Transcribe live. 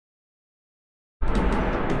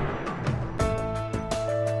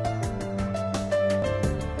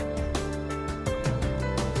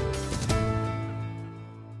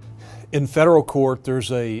In federal court,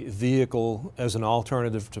 there's a vehicle as an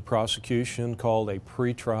alternative to prosecution called a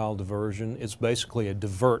pretrial diversion. It's basically a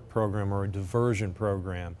divert program or a diversion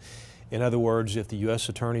program. In other words, if the U.S.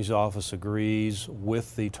 Attorney's Office agrees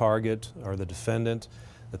with the target or the defendant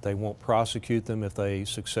that they won't prosecute them if they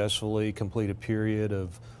successfully complete a period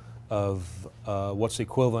of what's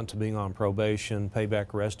equivalent to being on probation, payback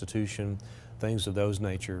restitution, things of those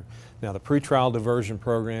nature. Now, the pretrial diversion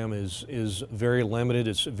program is very limited.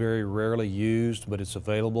 It's very rarely used, but it's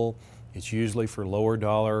available. It's usually for lower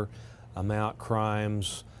dollar amount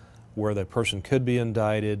crimes where the person could be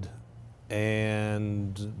indicted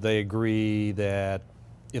and they agree that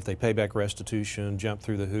if they pay back restitution, jump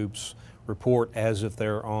through the hoops, report as if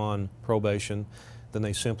they're on probation, then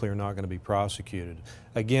they simply are not going to be prosecuted.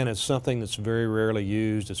 Again, it's something that's very rarely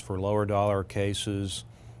used. It's for lower dollar cases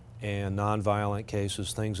and nonviolent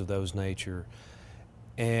cases, things of those nature.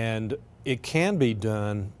 And it can be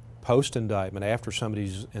done post-indictment, after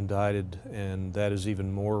somebody's indicted, and that is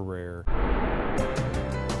even more rare.